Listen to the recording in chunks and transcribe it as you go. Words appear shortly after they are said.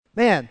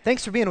Man,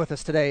 thanks for being with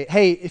us today.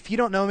 Hey, if you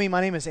don't know me, my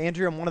name is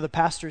Andrew. I'm one of the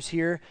pastors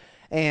here,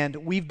 and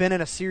we've been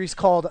in a series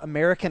called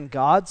American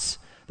Gods.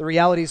 The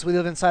reality is we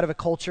live inside of a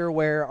culture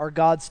where our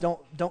gods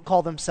don't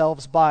call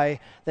themselves by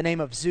the name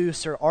of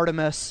Zeus or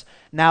Artemis.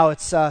 Now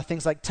it's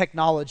things like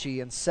technology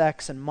and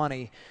sex and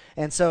money.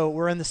 And so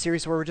we're in the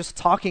series where we're just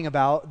talking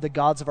about the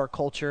gods of our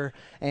culture,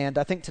 and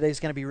I think today's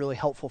going to be really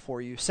helpful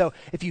for you. So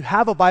if you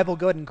have a Bible,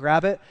 go ahead and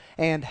grab it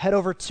and head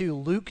over to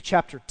Luke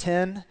chapter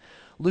 10.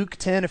 Luke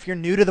 10, if you're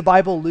new to the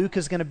Bible, Luke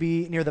is going to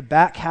be near the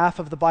back half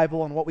of the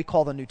Bible in what we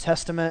call the New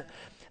Testament.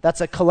 That's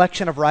a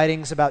collection of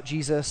writings about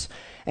Jesus.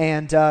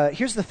 And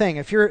here's the thing,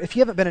 if you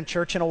haven't been in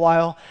church in a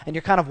while and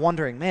you're kind of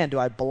wondering, man, do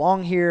I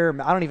belong here?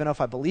 I don't even know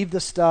if I believe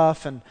this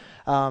stuff, and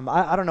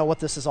I don't know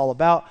what this is all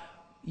about.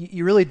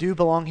 You really do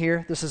belong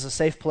here. This is a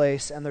safe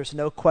place, and there's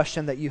no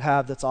question that you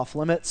have that's off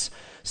limits.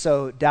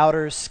 So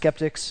doubters,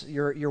 skeptics,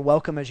 you're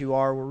welcome as you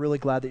are. We're really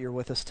glad that you're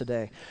with us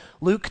today.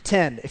 Luke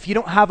 10. If you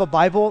don't have a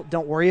Bible,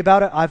 don't worry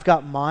about it. I've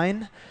got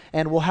mine,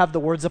 and we'll have the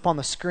words up on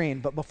the screen.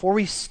 But before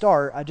we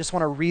start, I just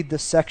want to read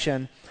this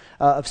section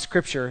of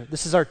Scripture.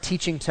 This is our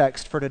teaching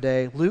text for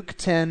today. Luke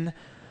 10,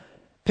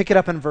 pick it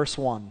up in verse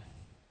 1.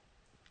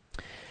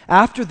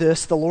 After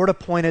this, the Lord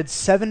appointed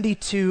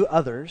 72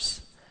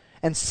 others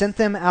and sent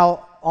them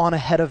out on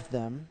ahead of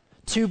them,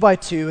 2 by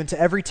 2, into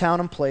every town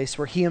and place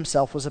where he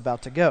himself was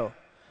about to go.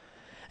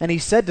 And he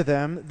said to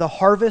them, "The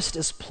harvest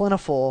is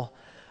plentiful,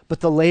 but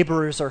the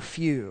laborers are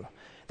few.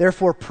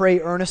 Therefore pray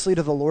earnestly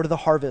to the Lord of the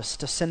harvest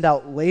to send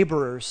out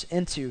laborers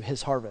into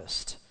his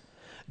harvest.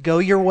 Go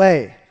your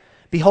way.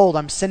 Behold,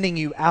 I'm sending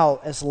you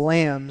out as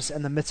lambs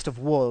in the midst of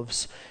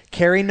wolves.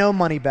 Carry no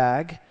money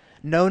bag,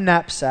 no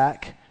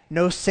knapsack,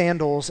 no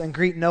sandals, and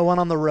greet no one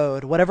on the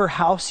road. Whatever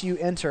house you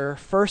enter,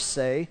 first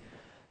say,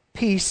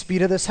 'Peace be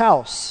to this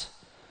house.'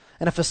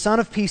 And if a son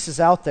of peace is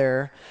out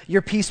there,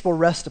 your peace will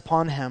rest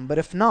upon him. But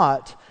if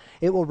not,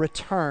 it will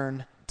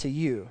return to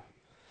you.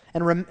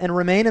 And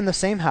remain in the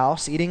same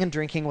house, eating and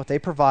drinking what they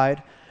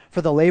provide,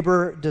 for the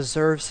laborer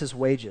deserves his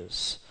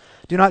wages.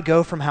 Do not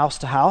go from house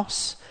to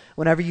house.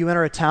 Whenever you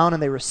enter a town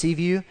and they receive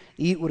you,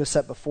 eat what is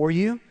set before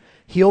you.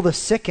 Heal the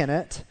sick in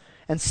it,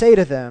 and say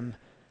to them,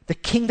 'The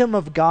kingdom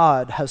of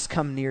God has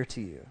come near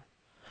to you.'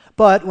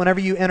 But whenever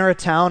you enter a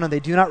town and they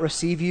do not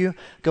receive you,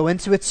 go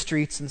into its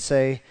streets and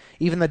say,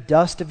 'Even the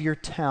dust of your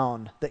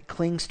town that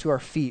clings to our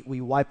feet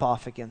we wipe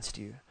off against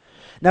you.'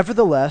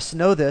 Nevertheless,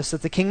 know this,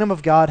 that the kingdom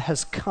of God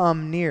has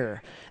come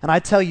near. And I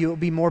tell you, it will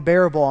be more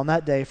bearable on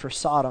that day for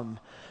Sodom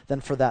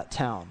than for that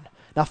town."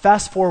 Now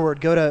fast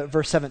forward, go to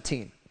verse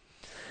 17.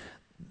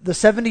 The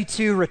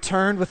 72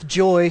 returned with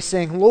joy,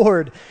 saying,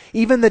 "Lord,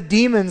 even the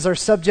demons are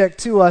subject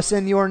to us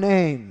in your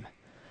name."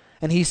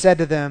 And he said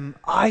to them,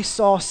 "I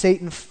saw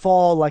Satan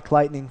fall like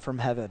lightning from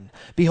heaven.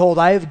 Behold,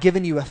 I have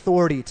given you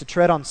authority to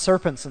tread on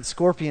serpents and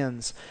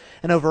scorpions,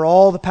 and over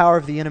all the power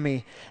of the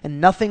enemy,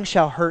 and nothing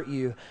shall hurt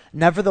you.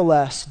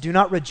 Nevertheless, do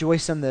not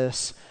rejoice in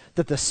this,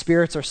 that the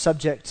spirits are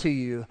subject to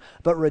you,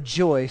 but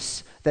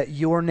rejoice that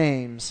your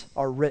names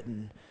are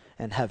written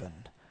in heaven."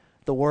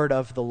 The word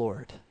of the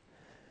Lord.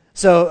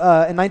 So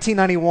in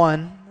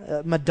 1991,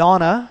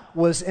 Madonna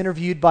was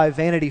interviewed by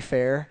Vanity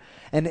Fair.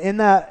 And in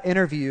that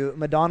interview,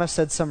 Madonna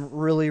said some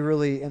really,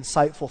 really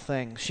insightful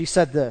things. She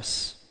said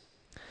this: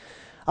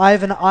 "I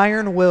have an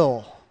iron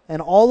will,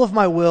 and all of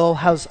my will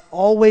has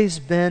always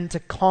been to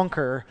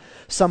conquer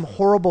some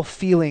horrible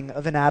feeling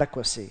of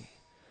inadequacy.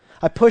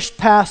 I pushed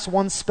past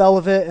one spell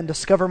of it and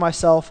discover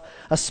myself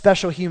a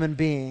special human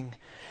being.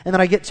 And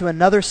then I get to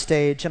another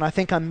stage and I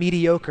think I'm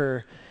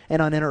mediocre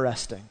and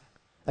uninteresting.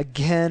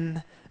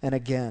 Again and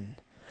again.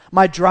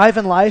 My drive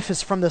in life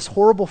is from this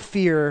horrible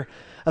fear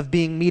of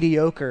being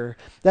mediocre.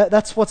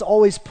 That's what's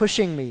always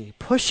pushing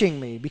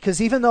me,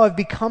 because even though I've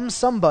become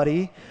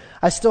somebody,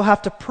 I still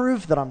have to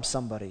prove that I'm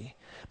somebody.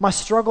 My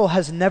struggle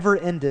has never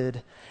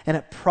ended, and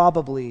it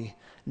probably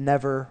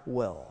never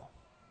will."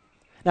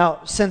 Now,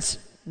 since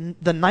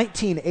the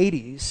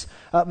 1980s,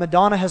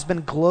 Madonna has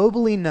been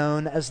globally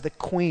known as the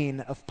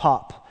queen of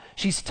pop.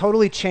 She's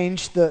totally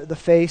changed the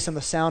face and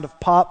the sound of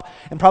pop,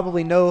 and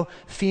probably no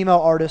female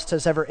artist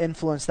has ever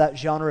influenced that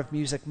genre of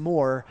music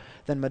more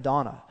than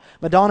Madonna.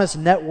 Madonna's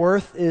net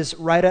worth is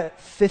right at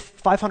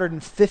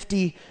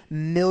 $550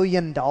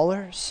 million,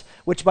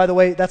 which, by the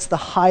way, that's the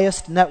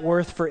highest net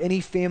worth for any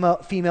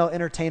female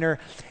entertainer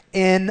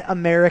in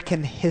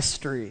American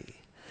history.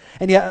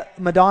 And yet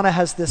Madonna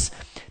has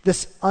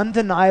this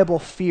undeniable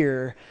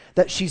fear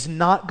that she's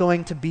not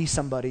going to be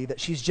somebody, that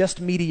she's just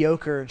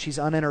mediocre and she's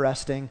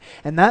uninteresting.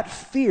 And that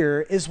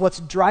fear is what's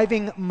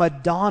driving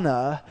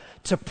Madonna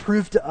to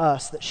prove to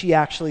us that she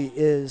actually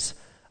is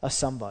a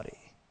somebody.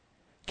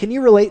 Can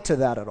you relate to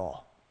that at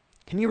all?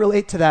 Can you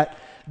relate to that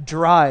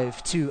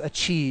drive to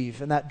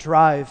achieve and that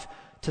drive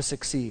to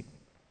succeed?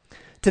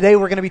 Today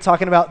we're going to be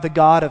talking about the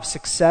God of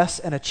success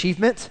and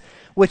achievement,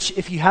 which,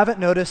 if you haven't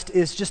noticed,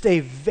 is just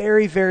a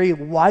very, very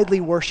widely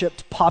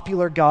worshipped,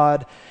 popular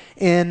God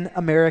in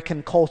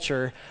American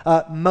culture.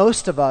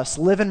 Most of us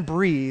live and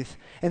breathe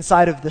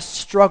inside of the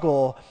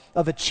struggle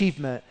of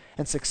achievement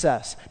and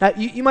success. Now,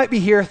 you might be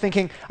here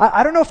thinking,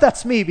 I don't know if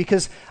that's me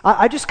because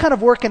I just kind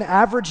of work an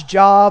average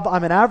job.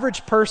 I'm an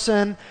average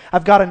person.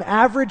 I've got an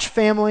average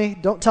family.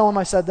 Don't tell them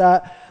I said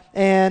that.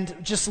 And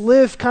just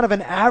live kind of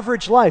an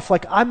average life.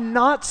 Like, I'm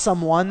not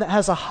someone that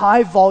has a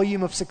high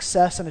volume of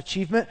success and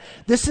achievement.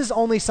 This is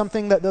only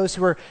something that those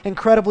who are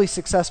incredibly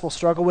successful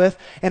struggle with,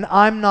 and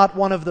I'm not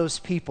one of those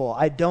people.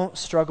 I don't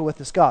struggle with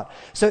this God.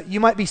 So you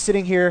might be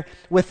sitting here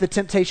with the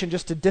temptation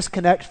just to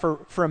disconnect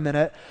for a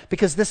minute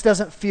because this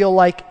doesn't feel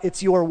like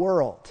it's your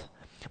world.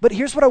 But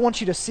here's what I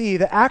want you to see,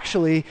 that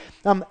actually,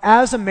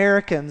 as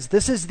Americans,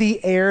 this is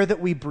the air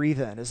that we breathe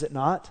in, is it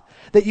not?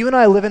 That you and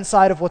I live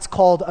inside of what's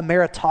called a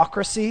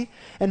meritocracy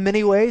in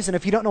many ways. And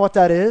if you don't know what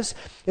that is,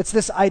 it's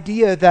this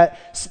idea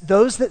that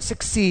those that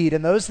succeed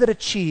and those that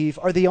achieve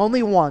are the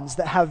only ones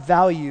that have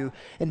value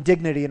and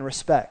dignity and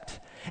respect.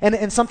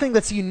 And something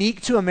that's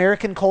unique to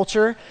American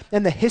culture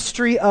and the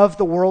history of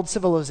the world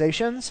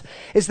civilizations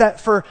is that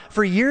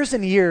for years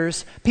and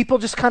years, people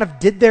just kind of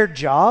did their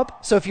job.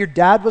 So if your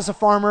dad was a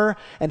farmer,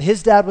 and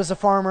his dad was a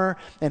farmer,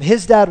 and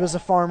his dad was a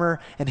farmer,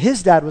 and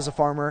his dad was a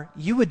farmer,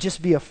 you would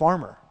just be a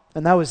farmer.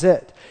 And that was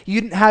it.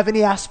 You didn't have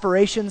any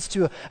aspirations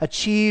to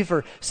achieve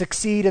or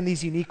succeed in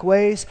these unique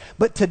ways.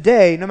 But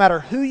today, no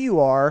matter who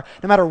you are,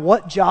 no matter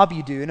what job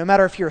you do, no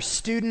matter if you're a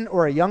student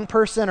or a young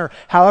person or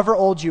however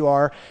old you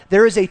are,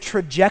 there is a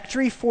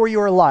trajectory for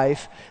your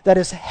life that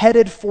is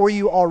headed for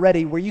you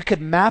already where you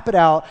could map it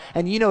out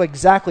and you know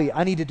exactly,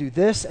 I need to do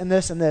this and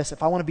this and this.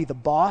 If I want to be the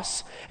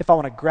boss, if I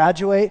want to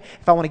graduate,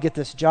 if I want to get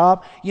this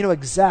job, you know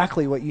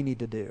exactly what you need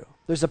to do.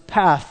 There's a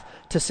path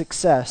to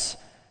success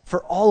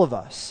for all of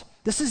us.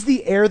 This is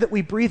the air that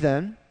we breathe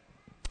in,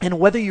 and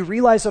whether you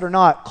realize it or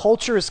not,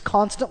 culture is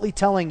constantly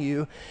telling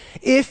you,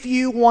 if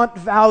you want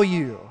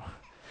value,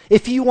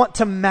 if you want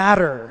to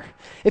matter,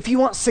 if you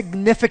want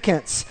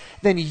significance,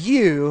 then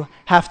you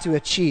have to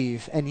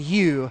achieve and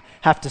you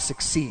have to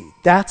succeed.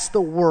 That's the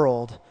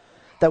world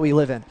that we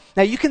live in.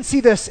 Now, you can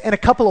see this in a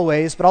couple of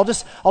ways, but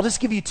I'll just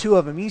give you two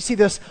of them. You see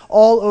this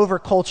all over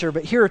culture,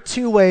 but here are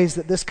two ways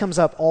that this comes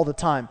up all the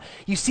time.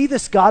 You see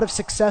this God of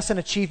success and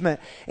achievement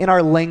in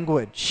our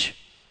language.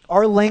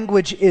 Our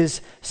language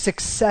is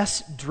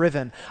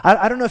success-driven.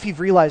 I don't know if you've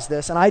realized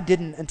this, and I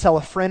didn't until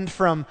a friend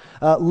from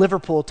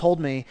Liverpool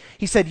told me.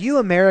 He said, you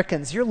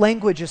Americans, your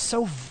language is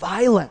so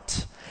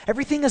violent.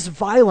 Everything is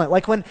violent.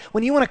 Like when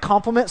you want to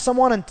compliment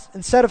someone, and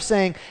instead of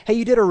saying, hey,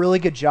 you did a really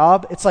good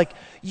job, it's like,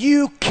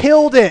 you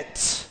killed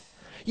it.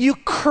 You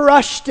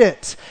crushed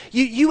it.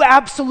 You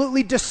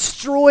absolutely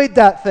destroyed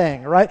that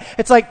thing, right?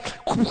 It's like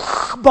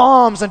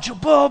bombs and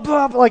blah,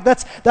 blah, blah. Like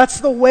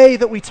that's the way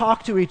that we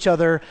talk to each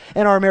other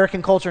in our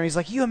American culture. And he's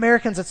like, you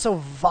Americans, it's so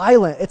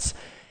violent.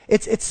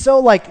 It's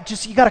so like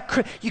just you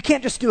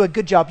can't just do a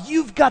good job.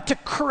 You've got to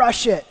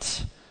crush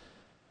it.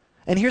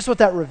 And here's what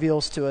that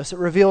reveals to us. It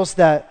reveals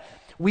that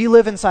we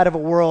live inside of a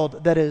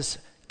world that is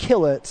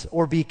kill it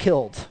or be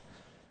killed,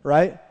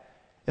 right?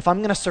 If I'm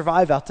going to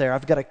survive out there,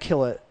 I've got to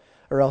kill it,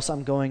 or else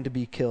I'm going to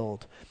be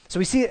killed. So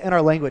we see it in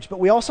our language, but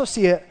we also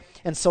see it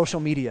in social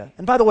media.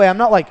 And by the way, I'm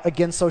not like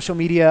against social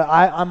media.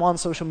 I'm on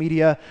social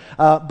media,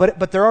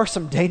 but there are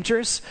some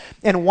dangers.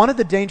 And one of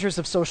the dangers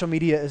of social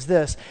media is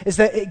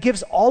that it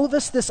gives all of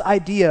us this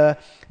idea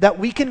that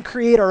we can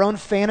create our own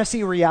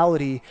fantasy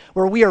reality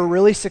where we are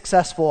really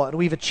successful and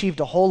we've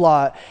achieved a whole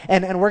lot.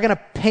 And we're going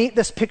to paint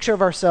this picture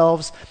of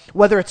ourselves,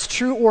 whether it's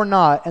true or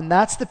not. And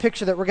that's the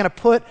picture that we're going to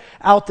put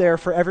out there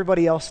for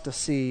everybody else to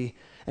see.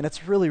 And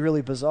it's really,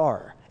 really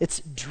bizarre. It's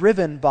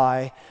driven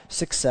by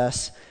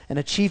success and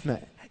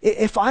achievement.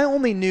 If I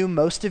only knew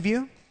most of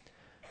you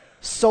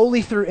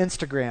solely through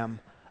Instagram,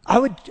 I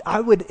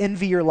would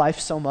envy your life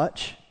so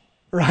much,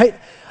 right?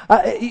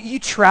 You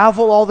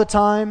travel all the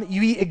time.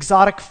 You eat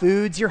exotic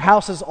foods. Your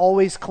house is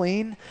always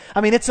clean.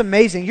 I mean, it's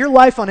amazing. Your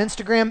life on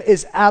Instagram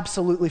is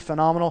absolutely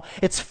phenomenal.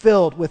 It's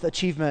filled with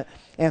achievement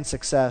and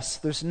success.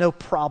 There's no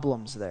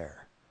problems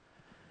there.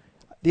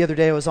 The other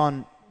day I was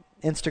on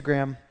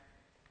Instagram,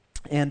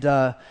 and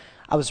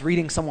I was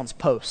reading someone's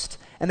post,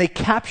 and they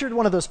captured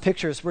one of those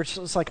pictures where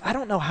it's like, I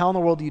don't know how in the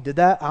world you did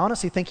that. I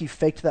honestly think you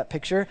faked that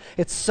picture.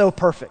 It's so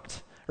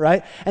perfect,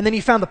 right? And then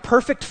you found the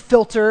perfect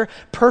filter,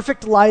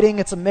 perfect lighting.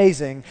 It's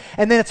amazing.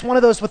 And then it's one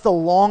of those with the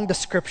long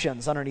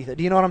descriptions underneath it.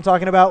 Do you know what I'm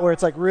talking about? Where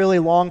it's like really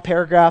long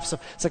paragraphs.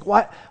 It's like,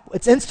 what?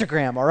 It's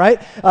Instagram, all right?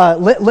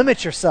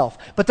 Limit yourself.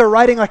 But they're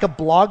writing like a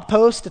blog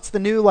post. It's the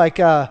new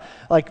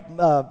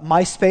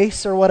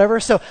MySpace or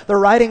whatever. So they're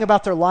writing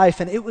about their life,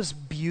 and it was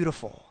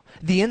beautiful.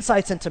 The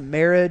insights into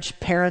marriage,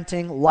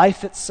 parenting,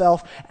 life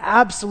itself,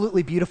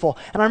 absolutely beautiful.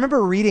 And I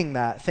remember reading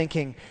that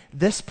thinking,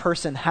 this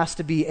person has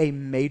to be a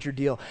major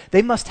deal.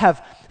 They must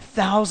have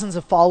thousands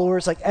of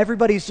followers. Like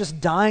everybody's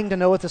just dying to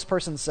know what this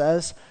person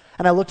says.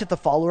 And I looked at the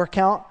follower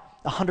count,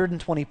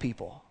 120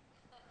 people.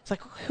 It's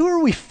like, who are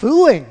we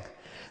fooling?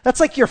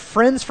 That's like your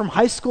friends from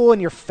high school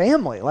and your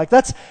family. Like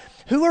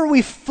who are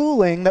we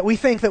fooling that we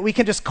think that we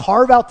can just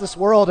carve out this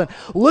world and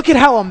look at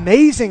how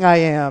amazing I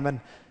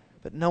am?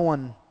 But no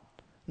one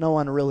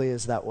really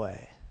is that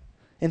way.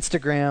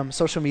 Instagram,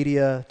 social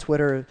media,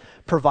 Twitter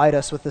provide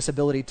us with this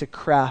ability to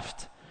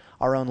craft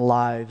our own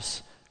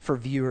lives for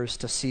viewers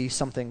to see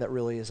something that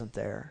really isn't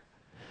there.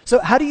 So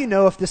how do you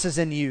know if this is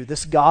in you,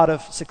 this God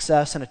of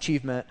success and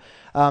achievement?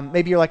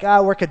 Maybe you're like, I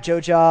work a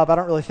Joe job. I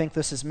don't really think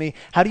this is me.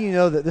 How do you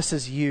know that this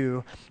is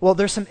you? Well,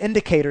 there's some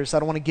indicators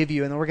that I want to give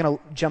you, and then we're going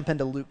to jump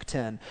into Luke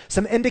 10.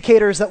 Some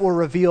indicators that will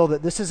reveal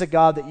that this is a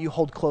God that you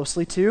hold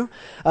closely to.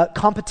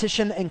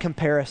 Competition and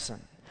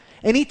comparison.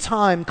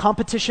 Anytime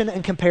competition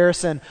and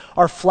comparison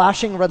are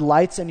flashing red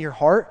lights in your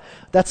heart,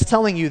 that's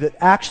telling you that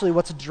actually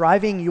what's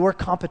driving your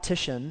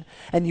competition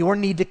and your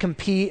need to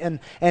compete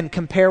and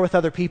compare with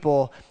other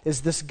people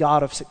is this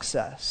God of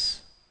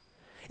success.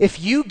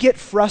 If you get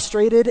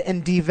frustrated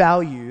and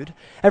devalued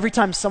every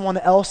time someone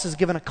else is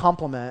given a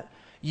compliment,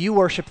 you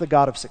worship the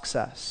God of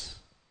success.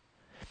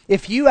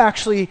 If you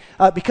actually,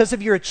 because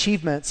of your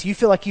achievements, you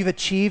feel like you've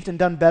achieved and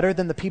done better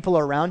than the people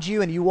around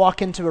you, and you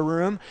walk into a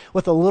room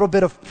with a little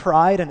bit of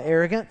pride and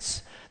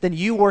arrogance, then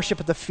you worship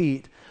at the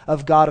feet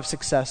of God of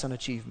success and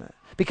achievement.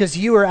 Because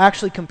you are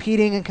actually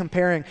competing and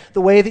comparing.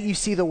 The way that you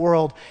see the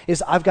world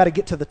is, I've got to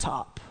get to the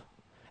top.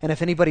 And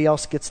if anybody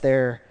else gets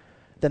there,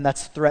 then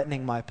that's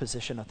threatening my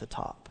position at the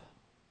top.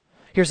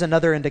 Here's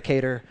another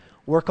indicator: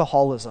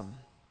 workaholism.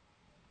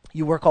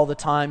 You work all the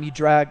time. You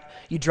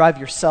drive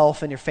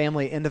yourself and your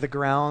family into the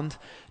ground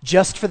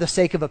just for the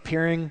sake of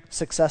appearing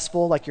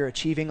successful, like you're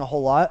achieving a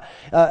whole lot.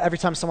 Every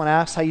time someone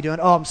asks, how you doing?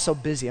 Oh, I'm so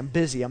busy. I'm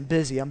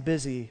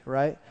busy,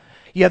 right?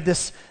 You have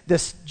this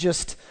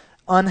just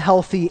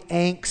unhealthy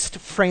angst,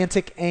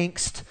 frantic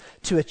angst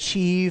to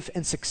achieve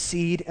and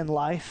succeed in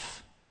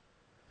life.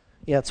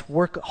 Yeah, it's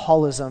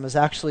workaholism is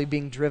actually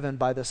being driven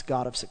by this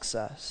God of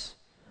success.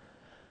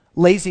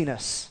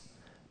 Laziness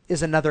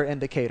is another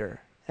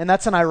indicator. And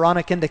that's an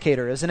ironic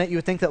indicator, isn't it? You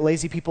would think that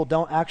lazy people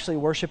don't actually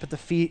worship at the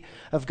feet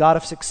of God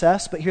of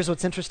success. But here's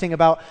what's interesting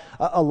about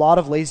a lot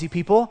of lazy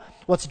people.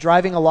 What's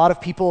driving a lot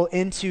of people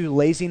into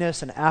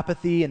laziness and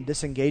apathy and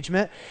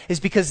disengagement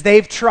is because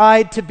they've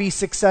tried to be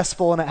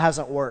successful and it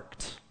hasn't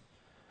worked.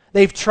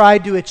 They've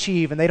tried to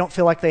achieve and they don't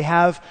feel like they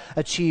have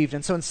achieved.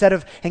 And so instead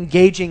of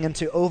engaging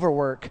into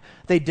overwork,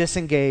 they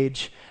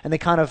disengage and they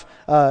kind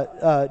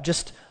of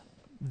just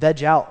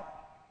veg out.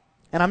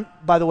 And I'm,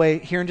 by the way,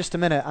 here in just a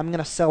minute, I'm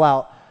going to sell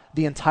out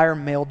the entire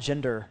male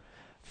gender.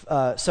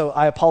 So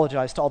I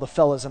apologize to all the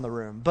fellas in the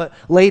room. But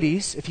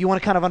ladies, if you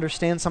want to kind of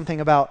understand something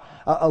about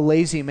a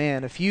lazy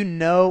man, if you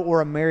know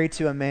or are married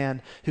to a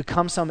man who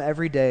comes home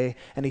every day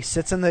and he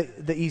sits in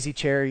the easy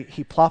chair,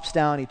 he plops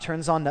down, he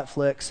turns on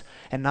Netflix,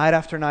 and night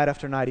after night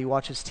after night he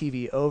watches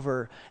TV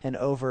over and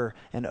over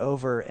and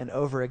over and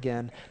over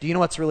again, do you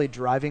know what's really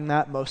driving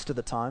that most of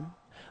the time?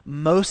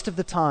 Most of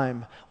the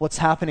time, what's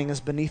happening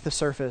is beneath the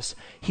surface,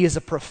 he is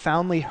a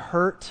profoundly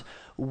hurt,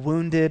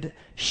 wounded,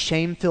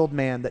 shame-filled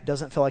man that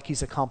doesn't feel like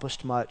he's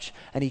accomplished much,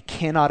 and he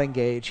cannot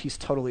engage. He's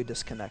totally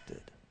disconnected.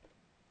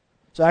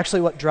 So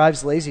actually what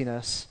drives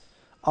laziness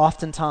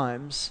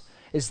oftentimes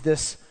is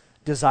this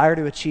desire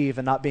to achieve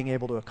and not being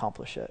able to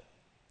accomplish it.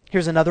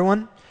 Here's another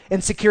one: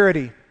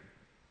 insecurity.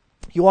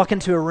 You walk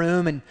into a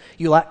room and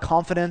you lack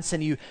confidence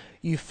and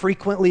you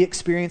frequently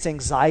experience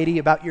anxiety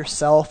about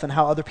yourself and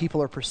how other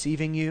people are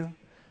perceiving you.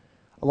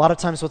 A lot of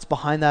times what's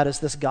behind that is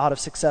this God of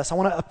success. I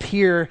want to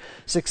appear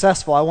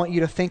successful. I want you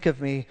to think of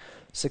me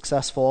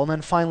successful. And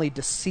then finally,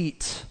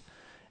 deceit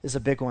is a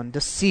big one.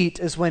 Deceit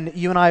is when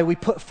you and I, we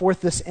put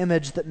forth this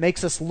image that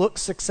makes us look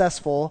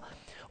successful,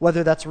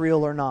 whether that's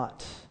real or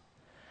not.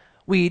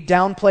 We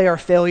downplay our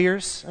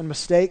failures and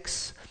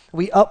mistakes.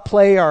 We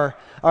upsell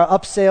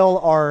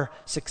our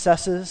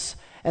successes,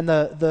 and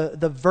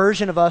the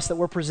version of us that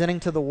we're presenting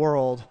to the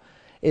world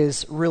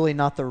is really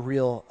not the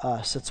real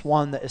us. It's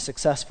one that is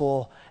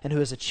successful and who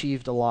has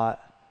achieved a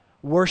lot.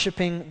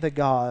 Worshiping the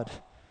God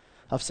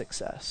of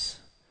success.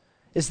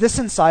 Is this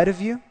inside of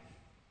you?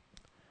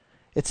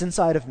 It's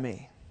inside of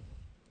me.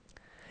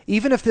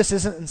 Even if this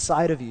isn't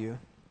inside of you,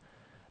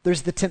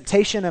 there's the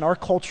temptation in our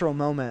cultural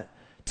moment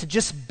to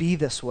just be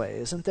this way,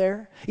 isn't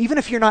there? Even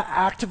if you're not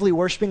actively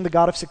worshiping the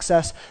God of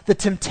success, the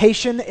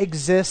temptation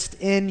exists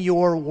in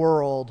your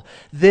world.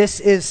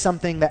 This is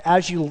something that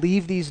as you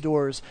leave these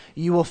doors,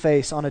 you will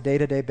face on a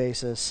day-to-day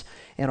basis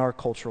in our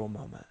cultural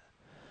moment.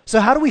 So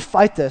how do we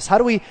fight this? How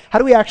do we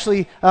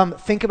actually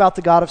think about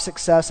the God of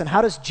success, and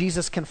how does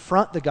Jesus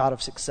confront the God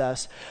of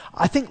success?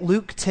 I think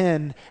Luke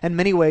 10, in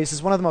many ways,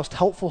 is one of the most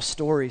helpful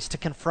stories to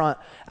confront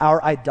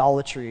our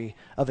idolatry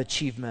of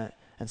achievement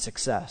and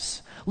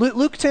success.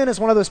 Luke 10 is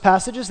one of those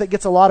passages that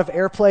gets a lot of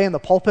airplay in the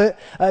pulpit.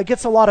 It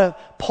gets a lot of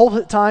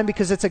pulpit time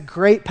because it's a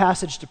great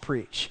passage to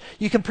preach.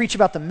 You can preach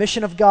about the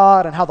mission of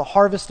God and how the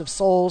harvest of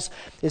souls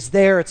is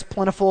there. It's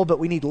plentiful, but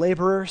we need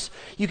laborers.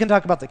 You can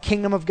talk about the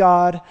kingdom of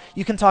God.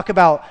 You can talk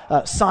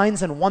about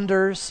signs and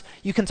wonders.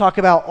 You can talk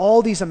about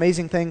all these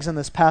amazing things in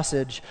this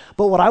passage.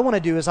 But what I want to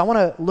do is I want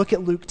to look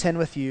at Luke 10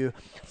 with you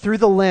through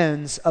the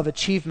lens of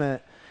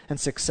achievement and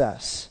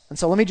success. And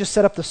so let me just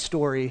set up the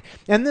story.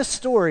 In this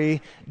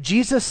story,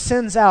 Jesus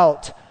sends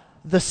out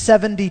the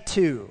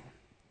 72.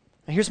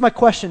 And here's my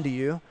question to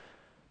you.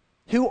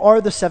 Who are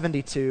the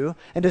 72?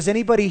 And does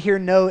anybody here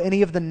know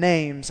any of the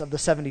names of the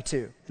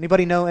 72?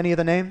 Anybody know any of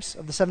the names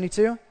of the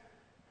 72?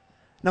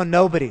 No,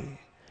 nobody,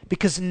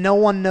 because no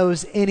one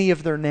knows any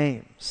of their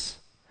names.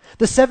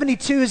 The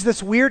 72 is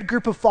this weird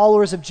group of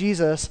followers of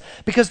Jesus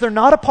because they're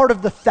not a part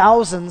of the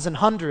thousands and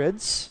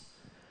hundreds,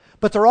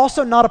 but they're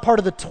also not a part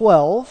of the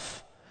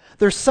 12.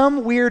 There's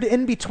some weird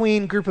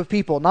in-between group of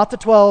people, not the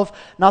 12,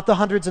 not the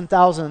hundreds and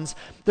thousands.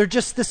 They're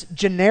just this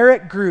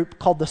generic group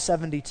called the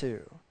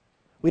 72.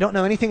 We don't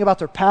know anything about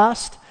their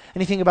past,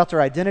 anything about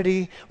their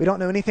identity. We don't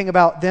know anything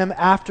about them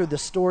after the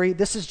story.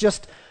 This is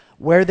just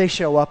where they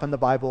show up in the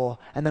Bible,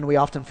 and then we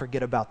often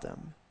forget about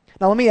them.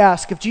 Now, let me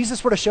ask, if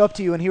Jesus were to show up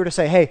to you and he were to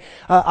say, hey,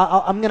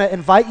 I'm going to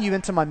invite you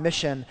into my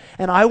mission,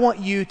 and I want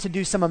you to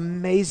do some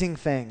amazing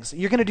things.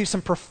 You're going to do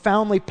some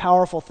profoundly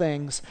powerful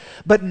things,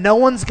 but no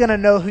one's going to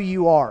know who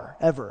you are,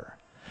 ever.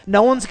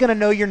 No one's going to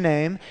know your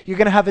name. You're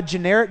going to have a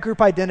generic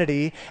group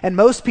identity, and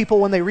most people,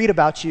 when they read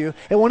about you,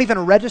 it won't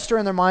even register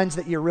in their minds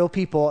that you're real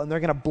people, and they're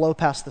going to blow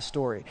past the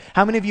story.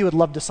 How many of you would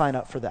love to sign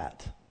up for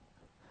that?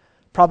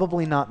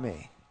 Probably not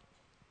me.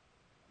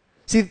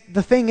 See,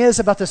 the thing is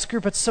about this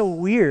group, it's so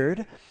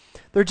weird.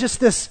 They're just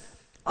this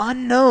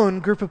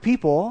unknown group of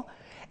people.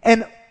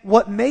 And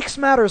what makes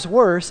matters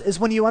worse is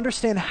when you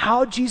understand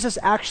how Jesus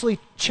actually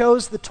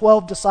chose the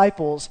 12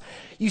 disciples,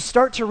 you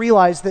start to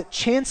realize that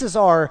chances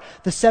are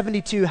the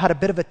 72 had a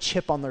bit of a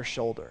chip on their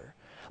shoulder.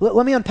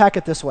 Let me unpack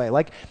it this way.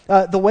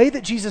 The way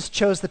that Jesus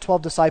chose the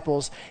 12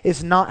 disciples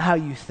is not how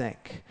you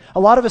think. A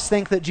lot of us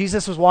think that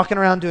Jesus was walking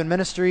around doing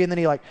ministry and then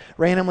he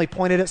randomly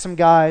pointed at some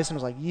guys and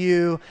was like,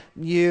 you'll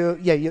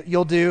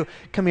do.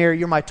 Come here,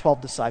 you're my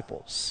 12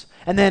 disciples.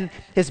 And then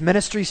his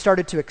ministry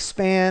started to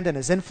expand and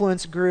his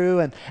influence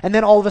grew. And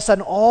then all of a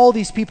sudden, all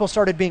these people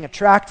started being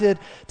attracted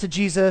to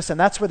Jesus. And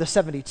that's where the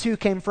 72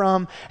 came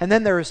from. And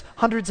then there was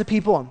hundreds of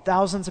people and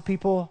thousands of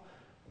people.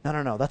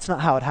 No. That's not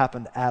how it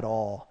happened at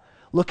all.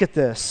 Look at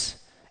this.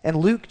 In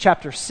Luke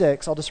chapter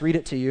 6, I'll just read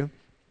it to you.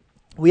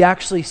 We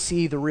actually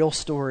see the real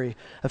story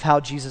of how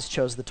Jesus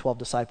chose the 12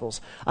 disciples.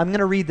 I'm going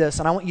to read this,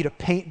 and I want you to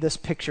paint this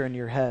picture in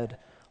your head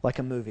like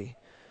a movie.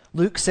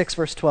 Luke 6,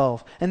 verse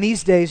 12. And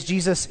these days,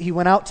 Jesus, he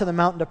went out to the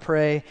mountain to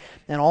pray,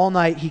 and all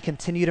night he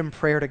continued in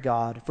prayer to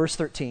God. Verse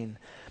 13.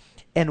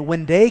 And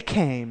when day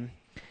came,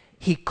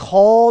 he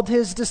called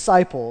his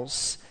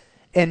disciples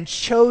and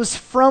chose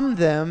from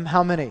them,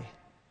 how many?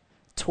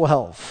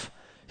 12,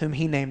 whom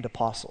he named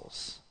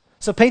apostles.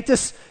 So paint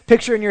this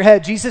picture in your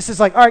head. Jesus is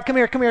like, all right, come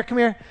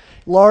here.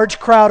 Large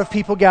crowd of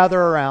people gather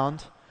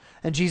around,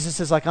 and Jesus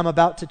is like, I'm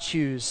about to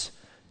choose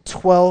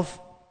 12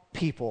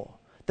 people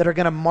that are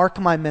going to mark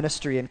my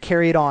ministry and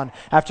carry it on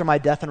after my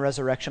death and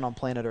resurrection on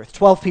planet Earth.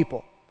 12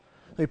 people.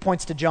 So he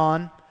points to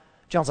John.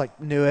 John's like,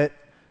 knew it.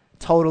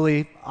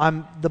 Totally.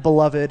 I'm the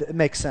beloved. It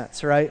makes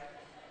sense, right?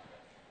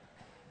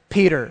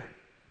 Peter's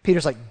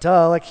like,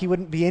 duh, he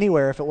wouldn't be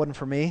anywhere if it wasn't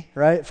for me,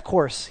 right? Of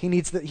course. He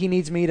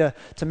needs me to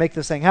make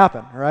this thing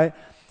happen, right?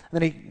 And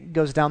then he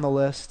goes down the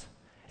list,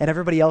 and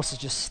everybody else is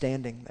just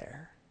standing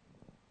there.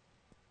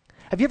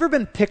 Have you ever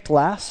been picked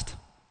last?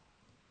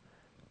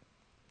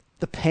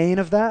 The pain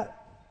of that?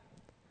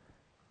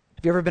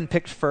 Have you ever been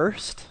picked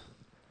first?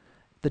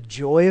 The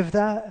joy of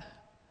that?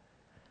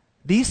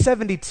 These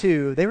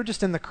 72, they were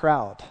just in the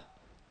crowd.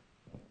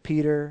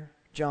 Peter,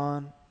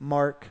 John,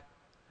 Mark.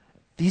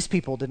 These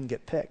people didn't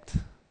get picked.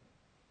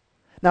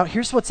 Now,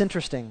 here's what's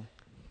interesting.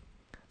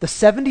 The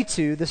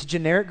 72, this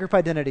generic group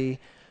identity,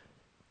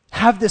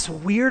 have this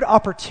weird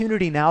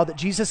opportunity now that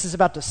Jesus is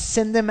about to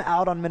send them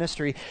out on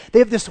ministry. They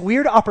have this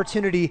weird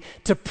opportunity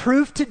to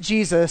prove to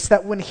Jesus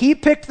that when he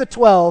picked the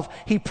 12,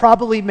 he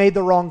probably made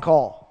the wrong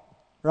call.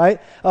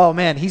 Right? Oh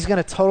man, he's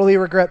going to totally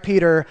regret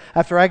Peter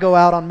after I go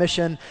out on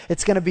mission.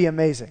 It's going to be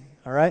amazing.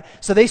 All right?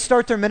 So they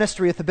start their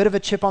ministry with a bit of a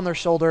chip on their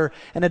shoulder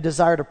and a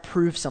desire to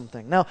prove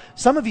something. Now,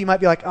 some of you might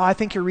be like, I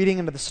think you're reading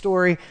into the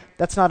story.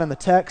 That's not in the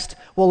text.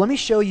 Well, let me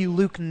show you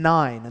Luke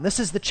 9. And this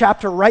is the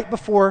chapter right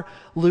before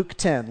Luke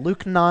 10.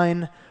 Luke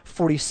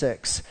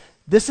 9:46.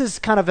 This is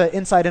kind of an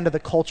insight into the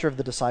culture of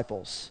the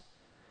disciples.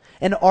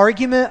 An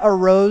argument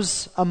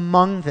arose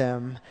among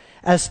them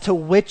as to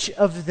which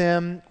of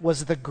them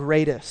was the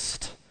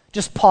greatest.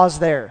 Just pause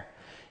there.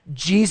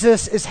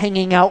 Jesus is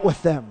hanging out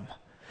with them,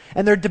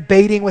 and they're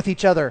debating with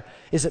each other.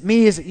 Is it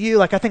me? Is it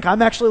you? I think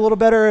I'm actually a little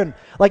better. And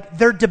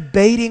they're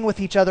debating with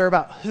each other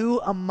about who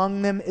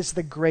among them is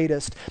the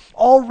greatest.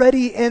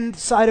 Already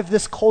inside of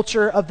this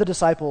culture of the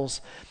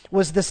disciples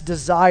was this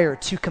desire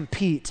to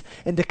compete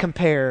and to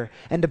compare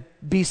and to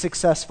be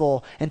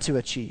successful and to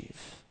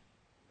achieve.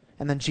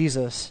 And then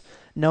Jesus,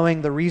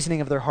 knowing the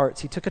reasoning of their hearts,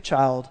 he took a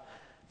child,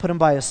 put him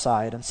by his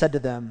side, and said to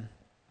them,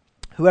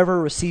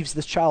 whoever receives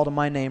this child in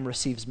my name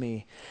receives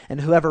me,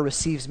 and whoever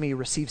receives me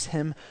receives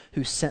him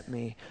who sent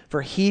me.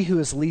 For he who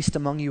is least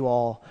among you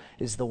all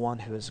is the one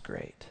who is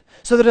great.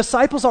 So the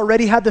disciples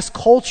already had this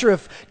culture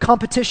of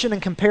competition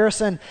and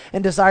comparison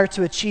and desire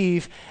to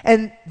achieve,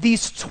 and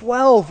these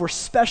 12 were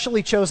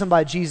specially chosen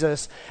by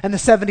Jesus, and the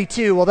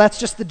 72, well, that's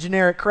just the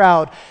generic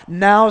crowd.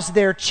 Now's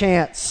their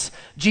chance.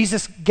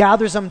 Jesus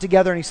gathers them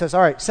together and he says,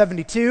 all right,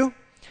 72,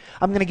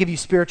 I'm going to give you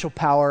spiritual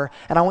power,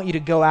 and I want you to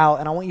go out,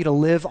 and I want you to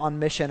live on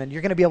mission, and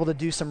you're going to be able to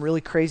do some really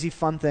crazy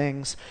fun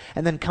things,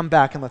 and then come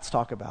back and let's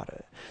talk about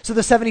it. So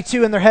the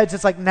 72 in their heads,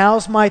 it's like,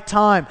 now's my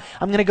time.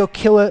 I'm going to go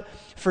kill it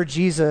for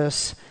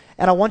Jesus.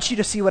 And I want you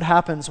to see what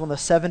happens when the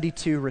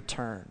 72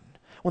 return.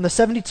 When the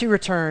 72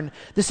 return,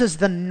 this is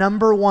the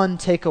number one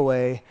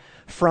takeaway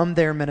from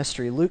their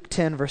ministry. Luke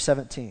 10, verse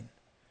 17.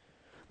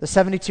 The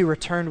 72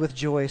 returned with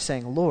joy,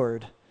 saying,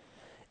 Lord,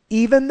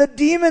 even the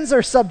demons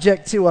are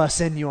subject to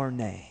us in your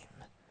name.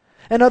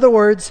 In other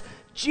words,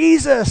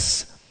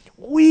 Jesus,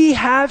 we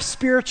have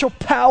spiritual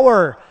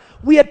power.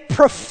 We had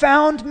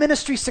profound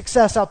ministry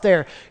success out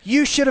there.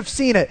 You should have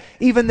seen it.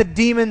 Even the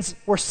demons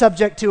were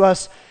subject to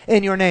us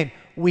in your name.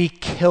 We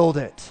killed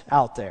it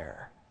out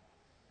there.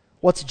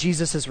 What's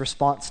Jesus'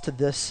 response to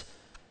this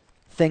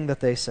thing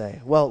that they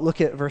say? Well, look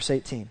at verse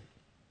 18.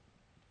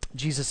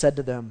 Jesus said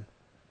to them,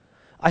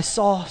 I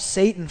saw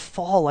Satan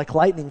fall like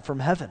lightning from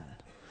heaven.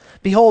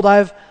 Behold, I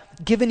have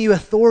given you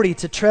authority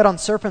to tread on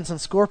serpents and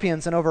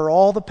scorpions and over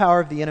all the power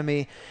of the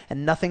enemy,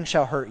 and nothing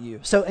shall hurt you.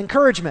 So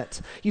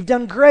encouragement. You've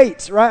done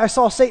great, right? I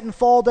saw Satan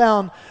fall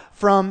down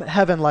from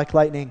heaven like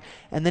lightning,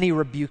 and then he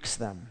rebukes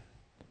them.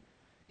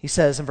 He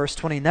says in verse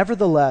 20,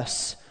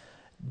 nevertheless,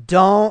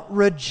 don't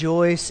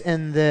rejoice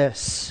in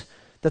this,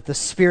 that the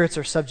spirits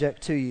are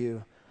subject to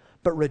you,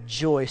 but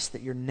rejoice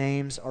that your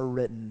names are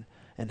written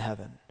in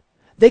heaven.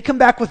 They come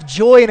back with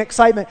joy and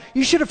excitement.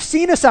 You should have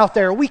seen us out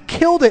there. We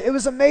killed it. It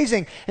was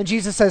amazing. And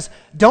Jesus says,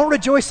 don't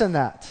rejoice in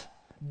that.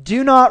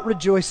 Do not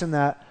rejoice in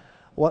that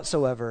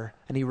whatsoever.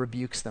 And he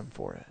rebukes them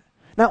for it.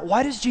 Now,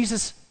 why does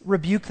Jesus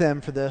rebuke them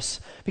for this?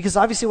 Because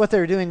obviously what they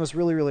were doing was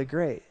really, really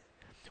great.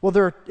 Well,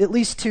 there are at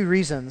least two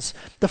reasons.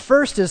 The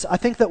first is, I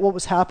think that what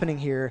was happening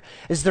here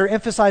is they're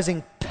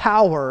emphasizing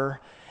power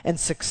and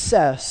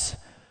success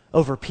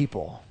over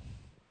people.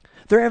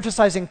 They're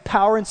emphasizing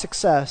power and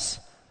success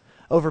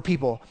over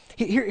people.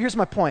 Here's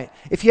my point.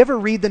 If you ever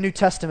read the New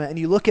Testament and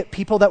you look at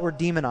people that were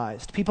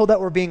demonized, people that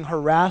were being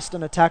harassed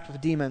and attacked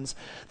with demons,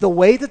 the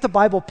way that the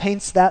Bible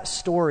paints that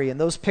story and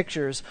those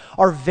pictures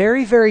are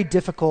very, very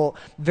difficult,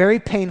 very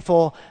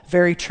painful,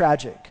 very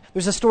tragic.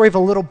 There's a story of a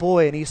little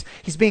boy, and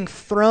he's being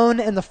thrown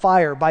in the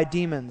fire by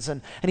demons,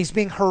 and he's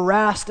being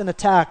harassed and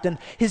attacked, and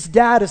his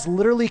dad is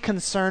literally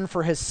concerned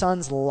for his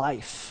son's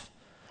life.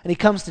 And he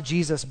comes to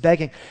Jesus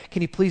begging,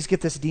 can you please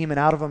get this demon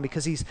out of him,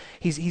 because he's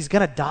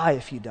going to die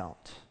if you don't.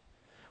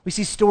 We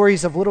see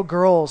stories of little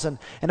girls and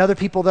other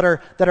people that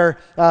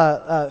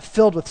are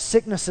filled with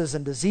sicknesses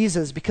and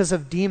diseases because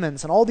of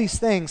demons and all these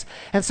things.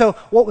 And so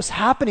what was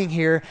happening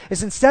here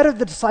is, instead of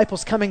the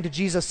disciples coming to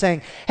Jesus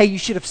saying, hey, you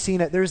should have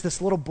seen it. There's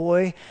this little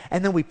boy,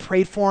 and then we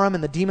prayed for him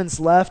and the demons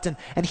left, and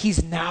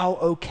he's now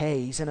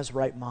okay. He's in his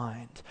right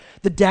mind.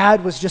 The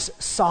dad was just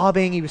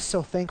sobbing. He was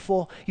so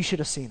thankful. You should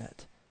have seen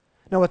it.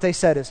 No, what they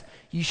said is,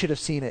 you should have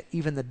seen it.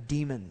 Even the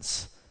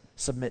demons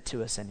submit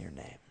to us in your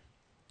name.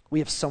 We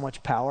have so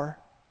much power.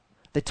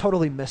 They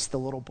totally missed the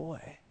little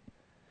boy.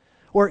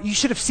 Or you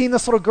should have seen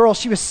this little girl.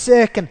 She was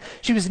sick and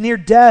she was near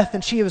death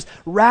and she was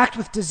racked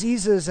with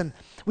diseases, and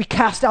we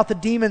cast out the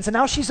demons, and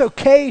now she's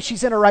okay.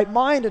 She's in her right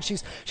mind and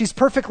she's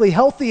perfectly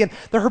healthy, and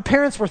her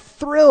parents were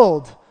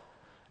thrilled.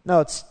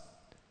 No,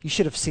 you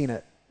should have seen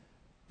it.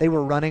 They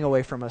were running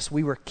away from us.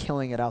 We were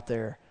killing it out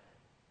there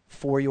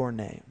for your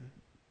name.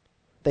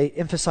 They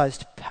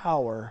emphasized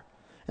power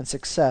and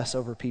success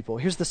over people.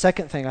 Here's the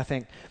second thing I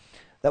think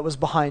that was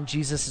behind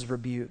Jesus'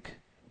 rebuke.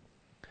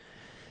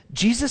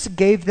 Jesus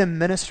gave them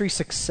ministry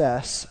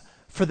success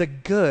for the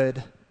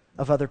good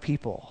of other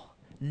people,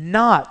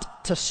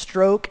 not to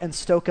stroke and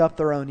stoke up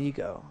their own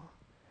ego.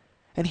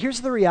 And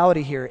here's the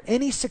reality here.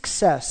 Any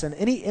success and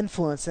any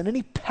influence and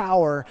any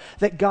power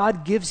that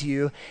God gives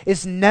you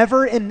is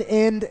never an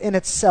end in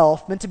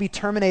itself, meant to be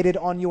terminated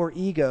on your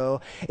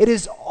ego. It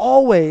is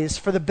always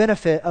for the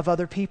benefit of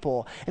other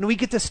people. And we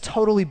get this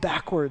totally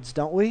backwards,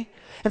 don't we?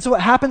 And so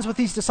what happens with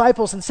these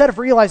disciples, instead of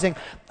realizing,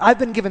 I've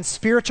been given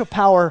spiritual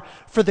power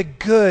for the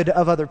good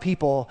of other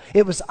people,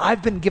 it was,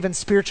 I've been given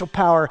spiritual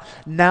power.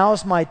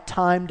 Now's my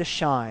time to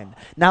shine.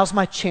 Now's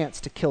my chance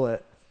to kill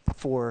it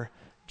for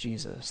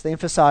Jesus. They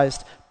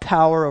emphasized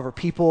power over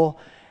people,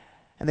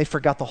 and they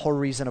forgot the whole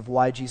reason of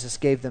why Jesus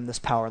gave them this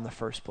power in the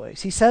first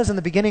place. He says in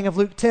the beginning of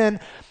Luke 10,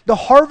 the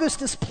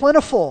harvest is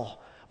plentiful,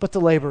 but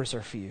the laborers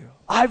are few.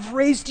 I've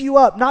raised you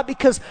up, not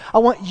because I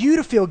want you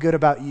to feel good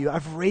about you.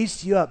 I've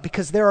raised you up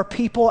because there are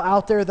people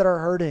out there that are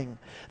hurting,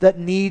 that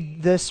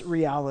need this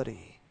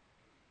reality.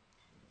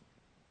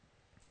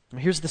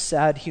 And here's the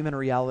sad human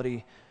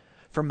reality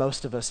for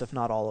most of us, if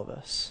not all of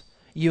us.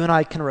 You and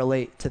I can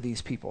relate to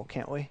these people,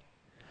 can't we?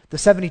 The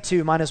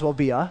 72 might as well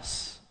be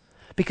us,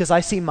 because I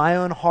see my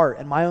own heart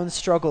and my own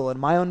struggle and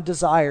my own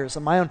desires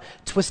and my own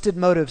twisted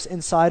motives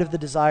inside of the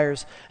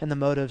desires and the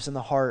motives in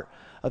the heart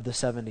of the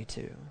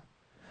 72.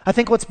 I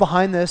think what's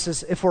behind this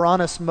is, if we're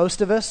honest,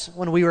 most of us,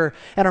 when we were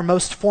in our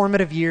most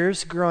formative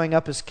years growing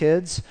up as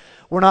kids,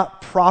 we're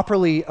not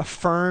properly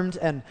affirmed,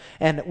 and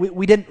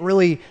we didn't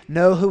really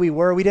know who we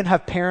were. We didn't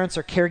have parents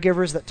or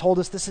caregivers that told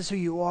us this is who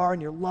you are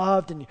and you're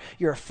loved and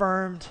you're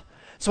affirmed.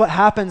 So what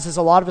happens is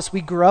a lot of us, we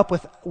grew up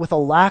with a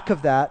lack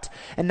of that,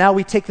 and now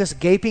we take this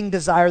gaping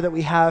desire that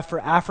we have for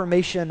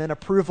affirmation and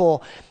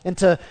approval and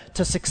to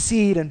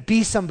succeed and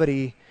be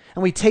somebody,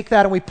 and we take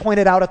that and we point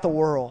it out at the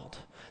world.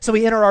 So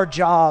we enter our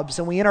jobs,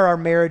 and we enter our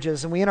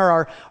marriages, and we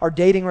enter our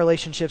dating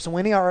relationships, and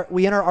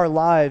we enter our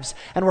lives,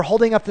 and we're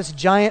holding up this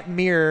giant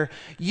mirror.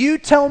 You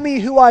tell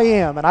me who I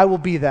am, and I will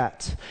be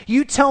that.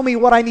 You tell me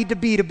what I need to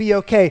be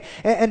okay,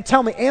 and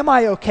tell me, am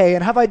I okay,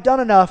 and have I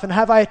done enough, and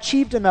have I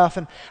achieved enough,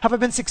 and have I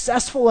been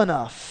successful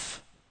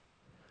enough?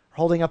 We're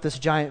holding up this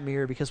giant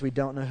mirror because we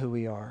don't know who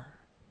we are.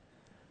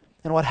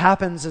 And what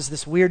happens is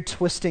this weird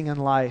twisting in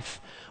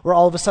life, where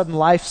all of a sudden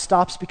life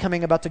stops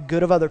becoming about the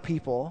good of other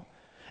people,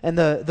 and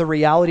the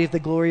reality of the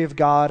glory of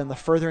God and the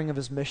furthering of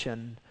his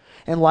mission,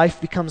 and life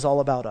becomes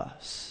all about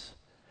us.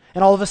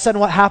 And all of a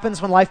sudden what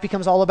happens when life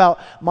becomes all about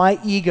my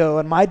ego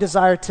and my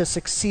desire to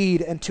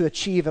succeed and to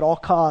achieve at all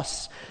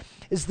costs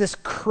is this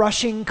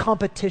crushing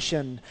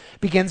competition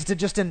begins to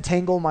just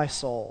entangle my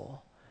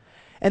soul.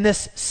 And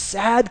this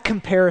sad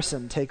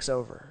comparison takes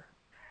over.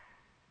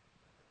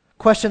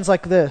 Questions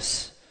like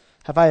this: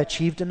 have I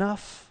achieved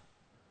enough?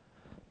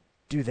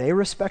 Do they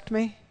respect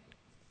me?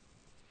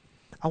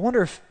 I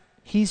wonder if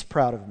he's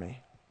proud of me.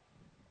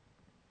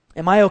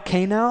 Am I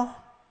okay now?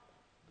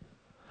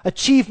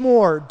 Achieve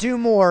more, do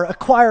more,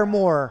 acquire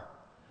more,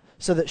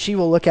 so that she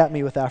will look at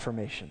me with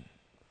affirmation.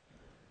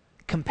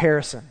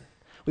 Comparison.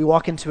 We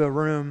walk into a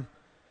room,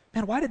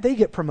 man, why did they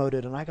get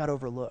promoted and I got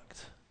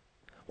overlooked?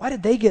 Why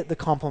did they get the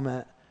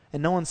compliment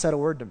and no one said a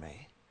word to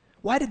me?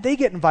 Why did they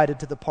get invited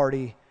to the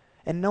party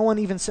and no one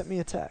even sent me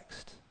a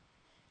text?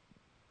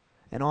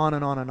 And on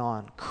and on and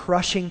on.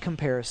 Crushing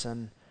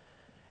comparison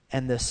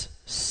and this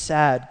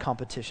sad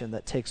competition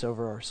that takes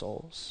over our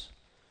souls.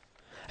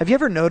 Have you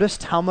ever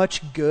noticed how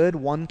much good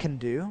one can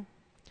do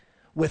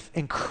with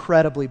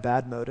incredibly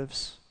bad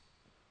motives?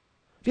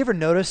 Have you ever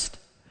noticed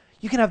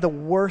you can have the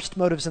worst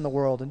motives in the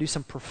world and do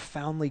some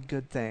profoundly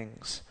good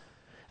things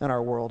in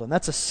our world? And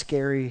that's a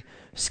scary,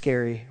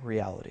 scary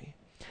reality.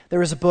 There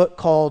was a book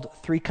called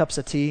 3 Cups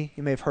of Tea.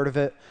 You may have heard of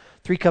it.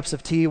 3 Cups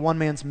of Tea, One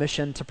Man's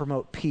Mission to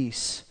Promote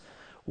Peace,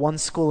 One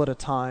School at a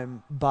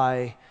Time,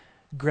 by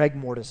Greg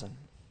Mortison.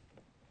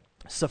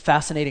 It's a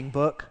fascinating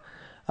book.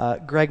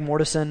 Greg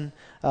Mortison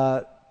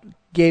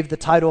gave the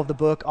title of the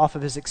book off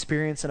of his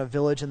experience in a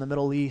village in the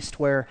Middle East,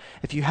 where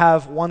if you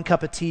have 1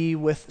 cup of tea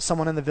with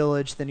someone in the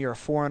village, then you're a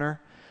foreigner.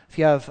 If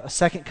you have a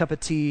 2nd cup of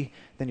tea,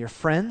 then you're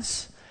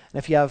friends.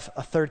 And if you have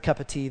a 3rd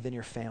cup of tea, then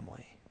you're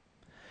family.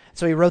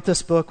 So he wrote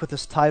this book with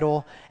this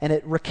title, and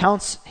it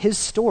recounts his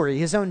story,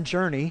 his own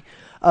journey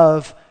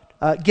of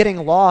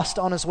getting lost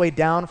on his way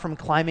down from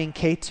climbing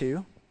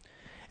K2.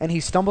 And he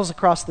stumbles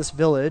across this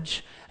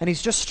village, and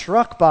he's just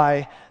struck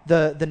by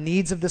the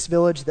needs of this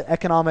village, the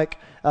economic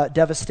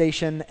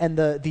devastation, and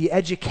the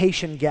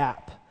education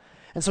gap.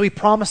 And so he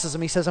promises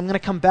him, he says, I'm going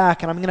to come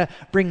back, and I'm going to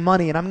bring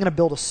money, and I'm going to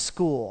build a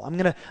school. I'm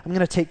going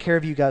to take care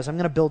of you guys. I'm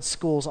going to build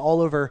schools all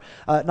over,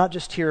 not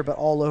just here, but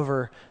all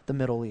over the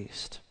Middle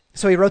East.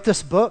 So he wrote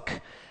this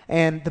book,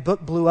 and the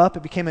book blew up.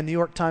 It became a New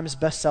York Times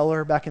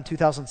bestseller back in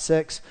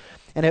 2006,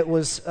 and it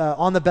was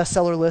on the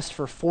bestseller list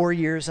for 4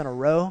 years in a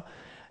row.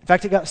 In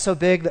fact, it got so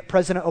big that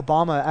President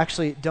Obama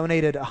actually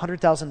donated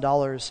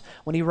 $100,000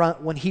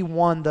 when he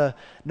won the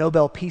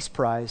Nobel Peace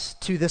Prize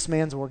to this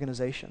man's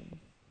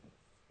organization.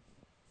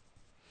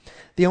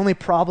 The only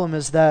problem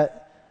is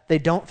that they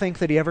don't think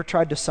that he ever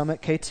tried to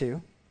summit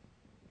K2.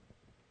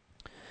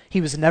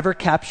 He was never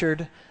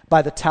captured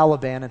by the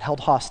Taliban and held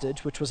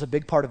hostage, which was a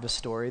big part of his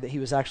story, that he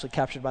was actually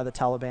captured by the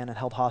Taliban and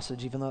held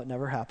hostage, even though it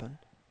never happened.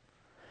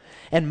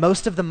 And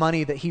most of the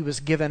money that he was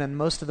given and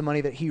most of the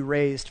money that he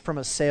raised from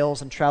his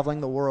sales and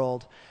traveling the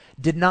world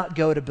did not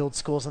go to build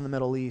schools in the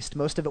Middle East.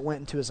 Most of it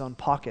went into his own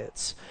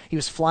pockets. He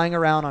was flying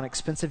around on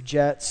expensive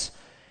jets,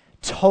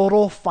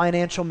 total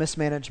financial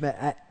mismanagement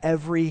at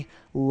every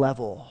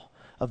level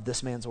of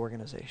this man's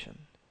organization.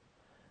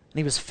 And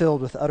he was filled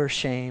with utter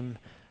shame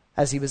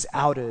as he was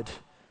outed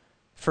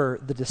for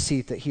the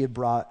deceit that he had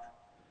brought.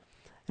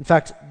 In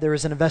fact, there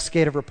was an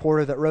investigative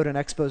reporter that wrote an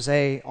expose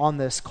on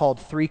this called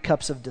 3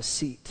 Cups of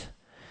Deceit,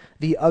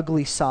 the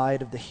ugly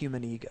side of the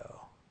human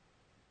ego.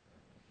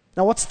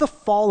 Now, what's the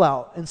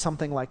fallout in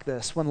something like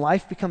this when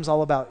life becomes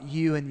all about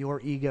you and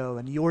your ego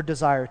and your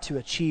desire to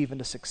achieve and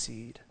to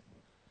succeed?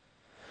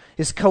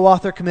 His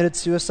co-author committed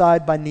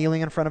suicide by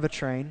kneeling in front of a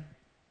train.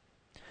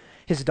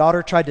 His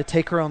daughter tried to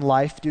take her own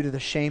life due to the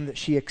shame that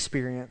she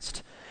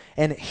experienced.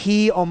 And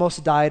he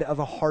almost died of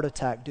a heart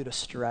attack due to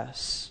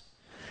stress.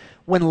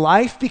 When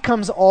life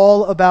becomes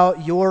all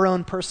about your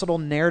own personal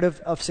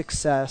narrative of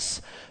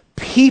success,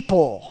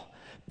 people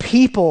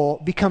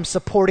become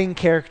supporting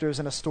characters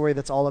in a story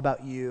that's all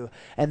about you,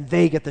 and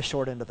they get the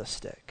short end of the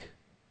stick.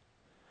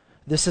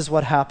 This is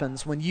what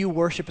happens when you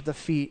worship at the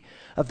feet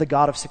of the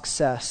God of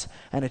success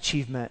and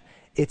achievement.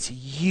 It's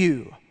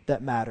you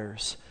that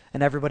matters,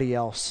 and everybody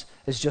else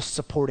is just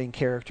supporting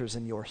characters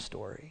in your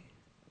story.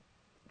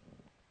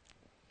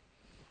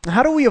 Now,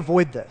 how do we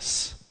avoid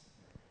this?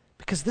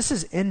 Because this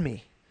is in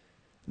me.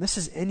 And this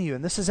is in you,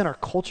 and this is in our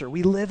culture.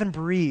 We live and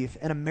breathe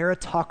in a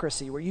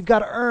meritocracy where you've got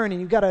to earn,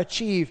 and you've got to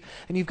achieve,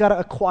 and you've got to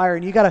acquire,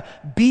 and you've got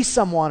to be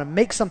someone and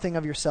make something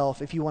of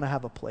yourself if you want to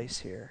have a place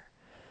here.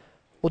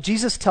 Well,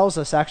 Jesus tells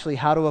us actually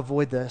how to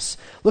avoid this.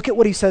 Look at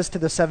what he says to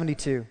the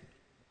 72.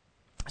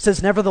 He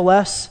says,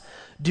 "Nevertheless,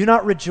 do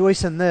not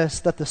rejoice in this,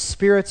 that the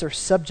spirits are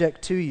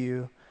subject to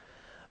you,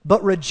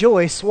 but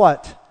rejoice,"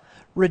 what?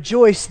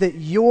 "Rejoice that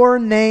your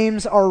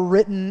names are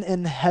written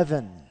in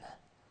heaven."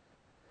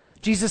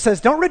 Jesus says,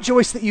 don't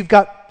rejoice that you've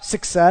got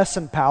success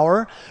and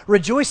power.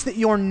 Rejoice that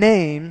your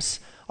names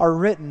are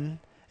written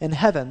in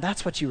heaven.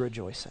 That's what you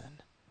rejoice in.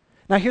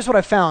 Now, here's what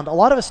I found. A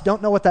lot of us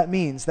don't know what that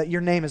means, that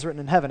your name is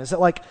written in heaven. Is it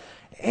like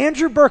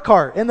Andrew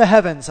Burkhart in the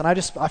heavens, and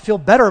I feel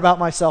better about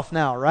myself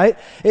now, right?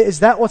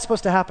 Is that what's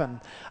supposed to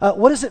happen?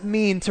 What does it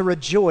mean to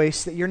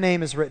rejoice that your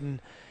name is written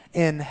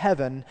in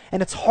heaven?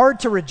 And it's hard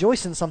to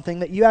rejoice in something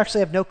that you actually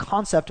have no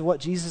concept of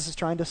what Jesus is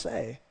trying to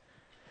say.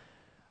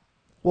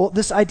 Well,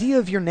 this idea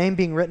of your name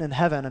being written in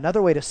heaven,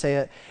 another way to say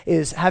it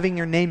is having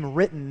your name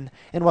written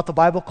in what the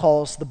Bible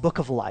calls the book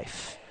of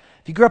life.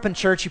 If you grew up in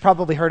church, you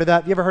probably heard of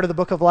that. You ever heard of the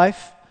book of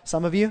life?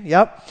 Some of you?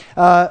 Yep.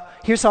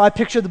 Here's how I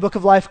pictured the book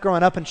of life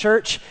growing up in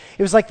church.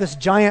 It was like this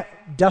giant,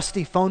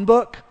 dusty phone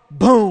book.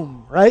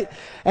 Boom, right?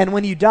 And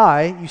when you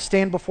die, you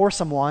stand before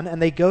someone,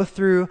 and they go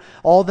through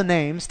all the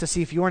names to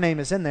see if your name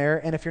is in there.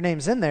 And if your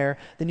name's in there,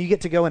 then you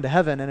get to go into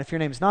heaven. And if your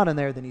name's not in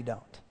there, then you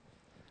don't.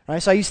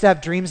 Right? So I used to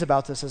have dreams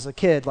about this as a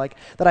kid, like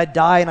that I'd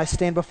die and I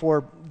stand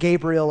before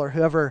Gabriel or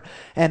whoever,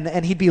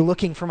 and he'd be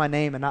looking for my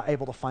name and not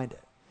able to find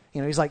it.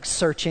 He's like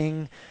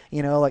searching,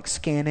 like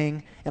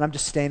scanning, and I'm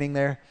just standing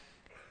there.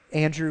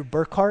 Andrew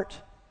Burkhart?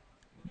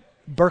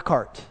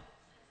 Burkhart.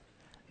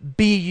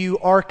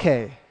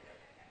 B-U-R-K.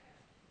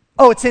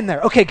 Oh, it's in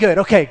there. Okay, good.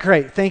 Okay,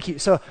 great. Thank you.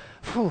 So,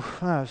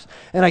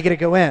 and I get to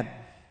go in.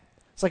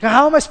 It's like,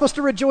 how am I supposed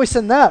to rejoice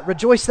in that?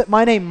 Rejoice that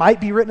my name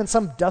might be written in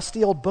some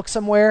dusty old book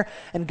somewhere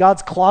in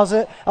God's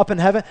closet up in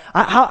heaven?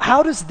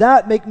 How does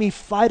that make me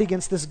fight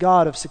against this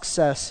God of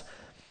success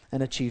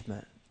and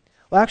achievement?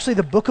 Well, actually,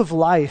 the book of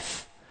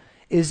life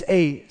is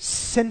a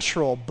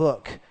central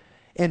book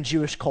in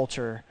Jewish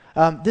culture.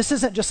 This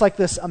isn't just like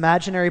this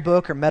imaginary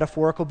book or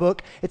metaphorical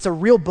book. It's a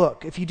real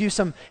book. If you do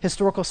some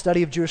historical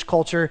study of Jewish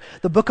culture,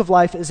 the book of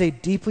life is a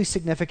deeply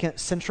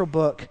significant central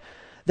book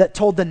that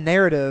told the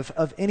narrative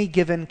of any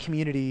given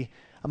community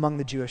among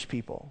the Jewish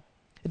people.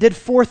 It did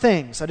 4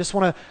 things. I just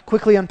want to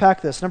quickly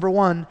unpack this. Number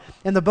 1,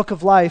 in the book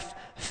of life,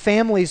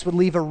 families would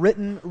leave a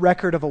written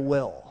record of a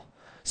will.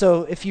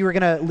 So if you were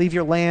going to leave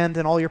your land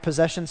and all your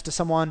possessions to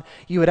someone,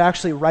 you would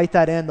actually write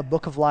that in the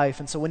book of life.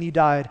 And so when you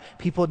died,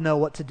 people would know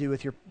what to do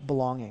with your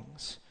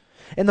belongings.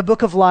 In the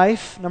book of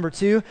life, number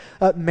 2,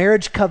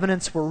 marriage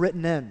covenants were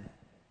written in.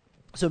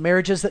 So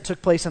marriages that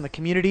took place in the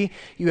community,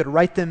 you would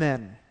write them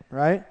in,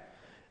 right?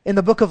 In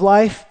the book of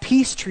life,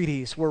 peace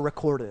treaties were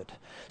recorded.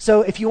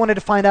 So if you wanted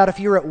to find out if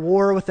you were at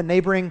war with a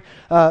neighboring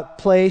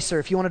place, or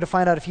if you wanted to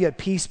find out if you had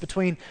peace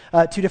between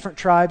 2 different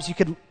tribes, you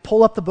could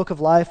pull up the book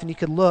of life and you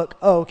could look,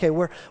 oh, okay,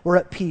 we're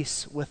at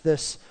peace with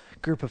this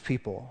group of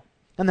people.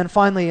 And then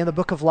finally, in the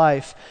book of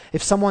life,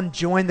 if someone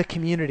joined the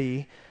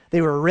community,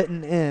 they were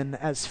written in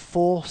as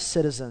full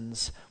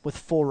citizens with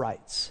full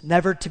rights,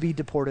 never to be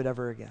deported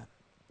ever again.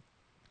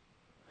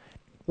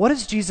 What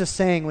is Jesus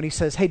saying when he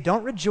says, hey,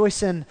 don't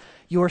rejoice in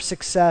your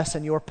success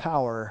and your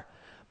power,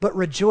 but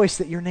rejoice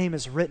that your name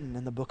is written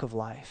in the book of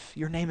life.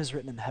 Your name is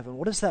written in heaven.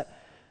 What does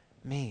that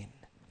mean?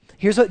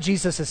 Here's what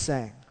Jesus is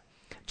saying.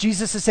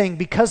 Jesus is saying,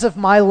 because of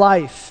my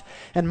life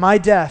and my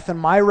death and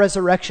my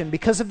resurrection,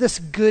 because of this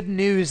good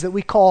news that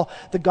we call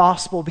the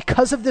gospel,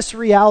 because of this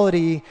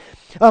reality,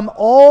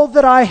 all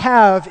that I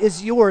have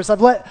is yours.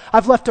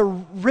 I've left a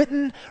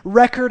written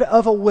record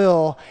of a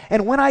will,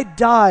 and when I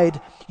died,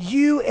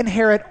 you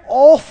inherit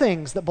all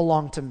things that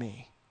belong to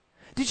me.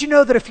 Did you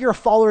know that if you're a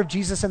follower of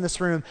Jesus in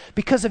this room,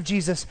 because of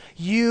Jesus,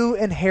 you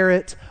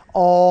inherit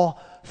all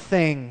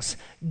things?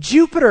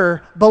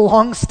 Jupiter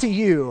belongs to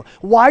you.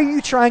 Why are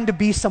you trying to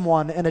be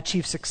someone and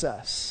achieve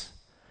success?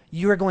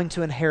 You are going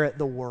to inherit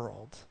the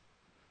world.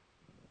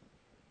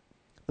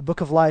 The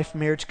book of life,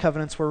 marriage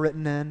covenants were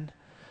written in.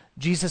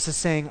 Jesus is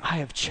saying, I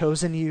have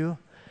chosen you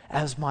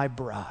as my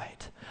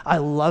bride. I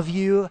love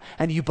you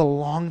and you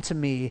belong to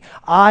me.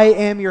 I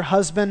am your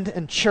husband,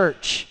 and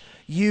church,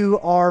 you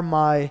are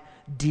my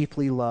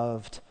deeply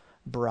loved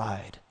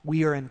bride.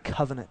 We are in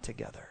covenant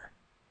together.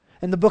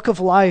 In the book of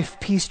life,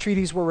 peace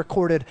treaties were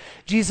recorded.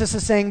 Jesus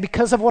is saying,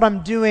 because of what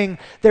I'm doing,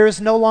 there is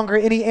no longer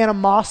any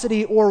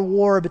animosity or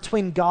war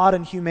between God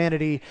and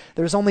humanity.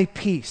 There's only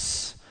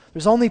peace.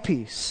 There's only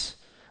peace.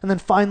 And then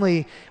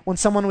finally, when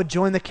someone would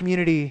join the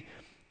community,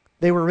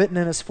 they were written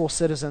in as full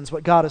citizens.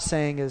 What God is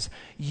saying is,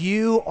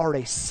 you are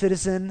a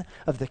citizen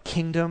of the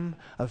kingdom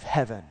of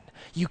heaven.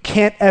 You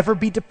can't ever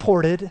be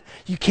deported.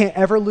 You can't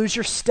ever lose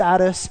your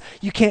status.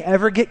 You can't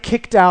ever get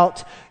kicked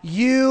out.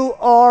 You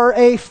are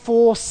a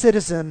full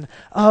citizen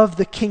of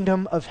the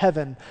kingdom of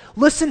heaven.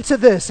 Listen to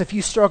this if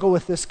you struggle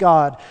with this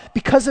God.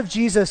 Because of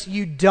Jesus,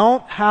 you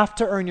don't have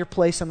to earn your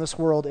place in this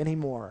world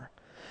anymore.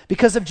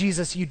 Because of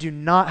Jesus, you do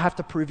not have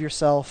to prove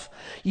yourself.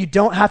 You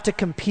don't have to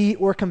compete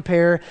or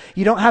compare.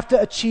 You don't have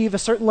to achieve a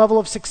certain level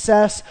of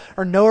success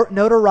or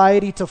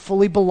notoriety to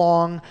fully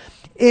belong.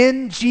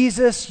 In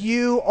Jesus,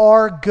 you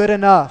are good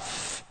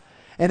enough.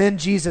 And in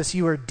Jesus,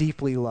 you are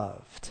deeply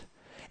loved.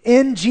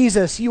 In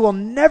Jesus, you will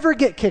never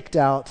get kicked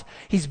out.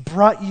 He's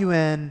brought you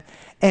in,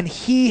 and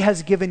he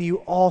has given you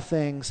all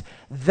things.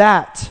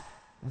 That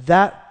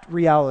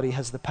reality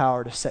has the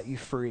power to set you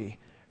free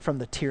from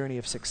the tyranny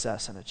of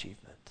success and achievement.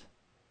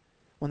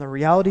 When the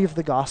reality of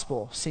the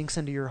gospel sinks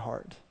into your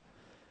heart,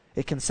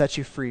 it can set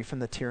you free from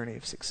the tyranny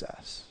of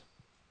success.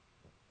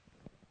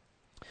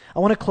 I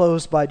want to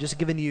close by just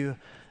giving you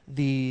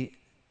the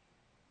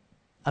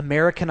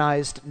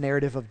Americanized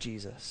narrative of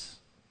Jesus.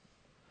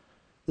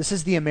 This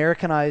is the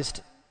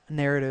Americanized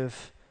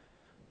narrative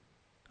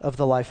of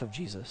the life of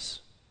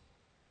Jesus.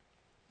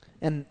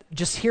 And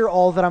just hear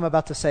all that I'm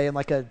about to say in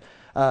like a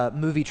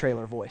movie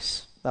trailer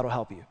voice. That'll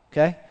help you,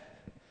 okay?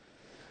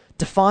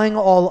 Defying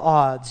all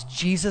odds,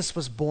 Jesus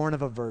was born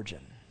of a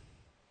virgin.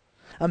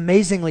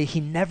 Amazingly, he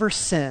never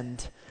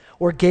sinned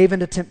or gave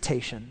into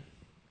temptation.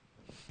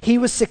 He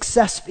was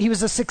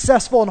a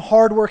successful and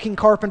hardworking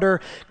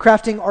carpenter,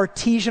 crafting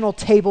artisanal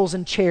tables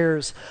and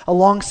chairs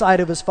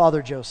alongside of his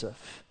father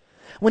Joseph.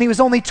 When he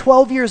was only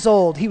 12 years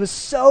old, he was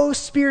so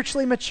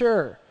spiritually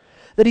mature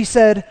that he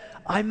said,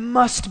 "I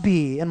must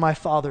be in my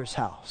Father's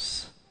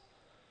house."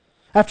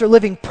 After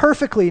living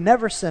perfectly,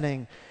 never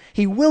sinning,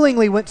 he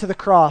willingly went to the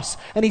cross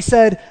and he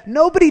said,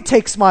 "Nobody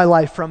takes my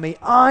life from me.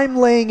 I'm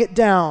laying it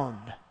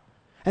down."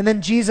 And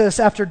then Jesus,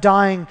 after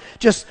dying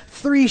just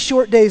 3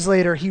 short days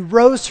later, he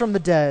rose from the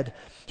dead.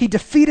 He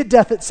defeated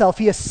death itself.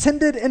 He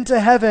ascended into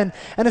heaven.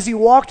 And as he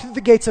walked through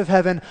the gates of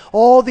heaven,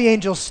 all the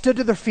angels stood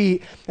to their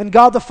feet. And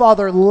God the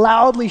Father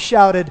loudly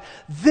shouted,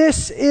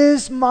 "This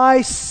is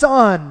my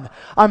Son.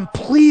 I'm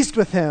pleased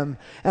with him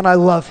and I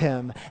love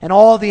him." And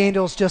all the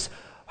angels just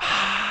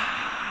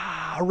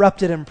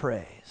erupted in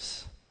praise.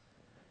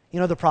 You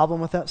know the problem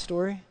with that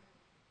story?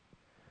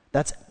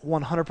 That's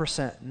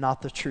 100%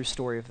 not the true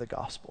story of the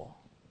gospel.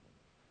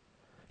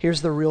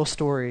 Here's the real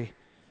story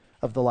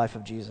of the life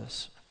of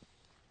Jesus.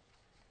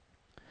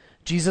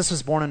 Jesus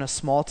was born in a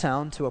small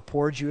town to a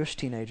poor Jewish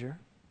teenager.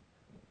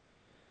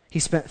 He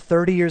spent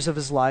 30 years of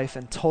his life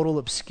in total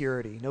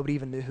obscurity. Nobody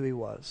even knew who he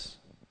was.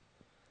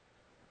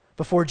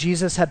 Before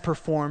Jesus had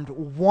performed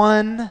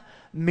one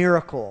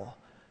miracle,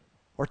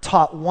 or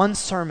taught one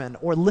sermon,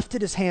 or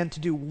lifted his hand to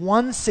do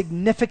one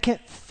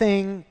significant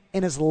thing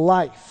in his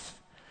life,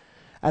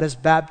 at his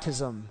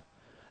baptism,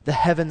 the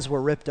heavens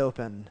were ripped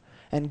open,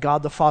 and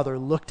God the Father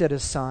looked at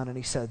his Son and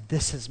he said,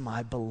 "This is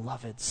my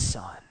beloved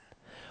Son,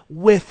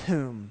 with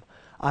whom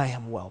I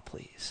am well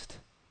pleased."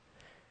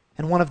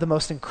 And one of the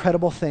most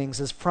incredible things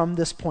is from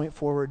this point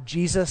forward,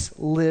 Jesus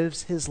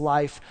lives his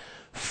life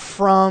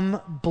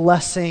from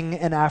blessing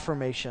and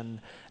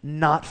affirmation,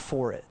 not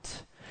for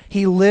it.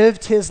 He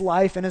lived his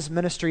life and his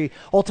ministry,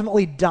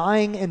 ultimately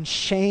dying in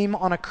shame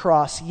on a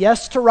cross.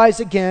 Yes, to rise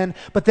again,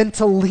 but then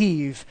to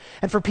leave,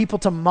 and for people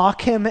to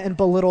mock him and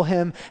belittle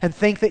him and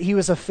think that he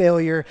was a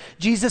failure.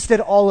 Jesus did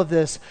all of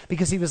this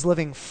because he was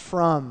living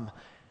from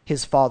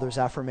his Father's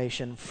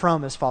affirmation,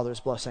 from his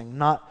Father's blessing,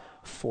 not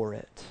for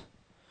it.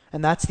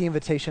 And that's the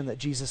invitation that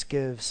Jesus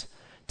gives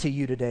to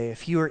you today.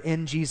 If you are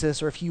in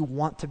Jesus, or if you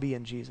want to be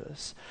in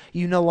Jesus,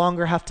 you no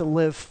longer have to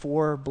live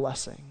for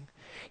blessing.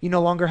 You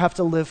no longer have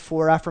to live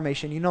for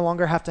affirmation. You no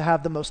longer have to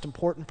have the most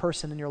important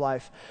person in your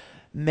life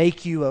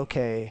make you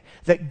okay.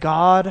 That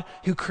God,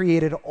 who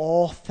created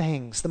all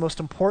things, the most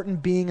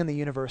important being in the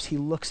universe, he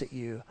looks at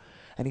you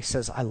and he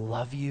says, "I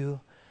love you,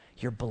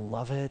 you're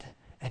beloved,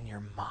 and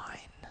you're mine."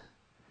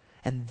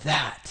 And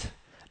that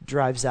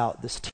drives out this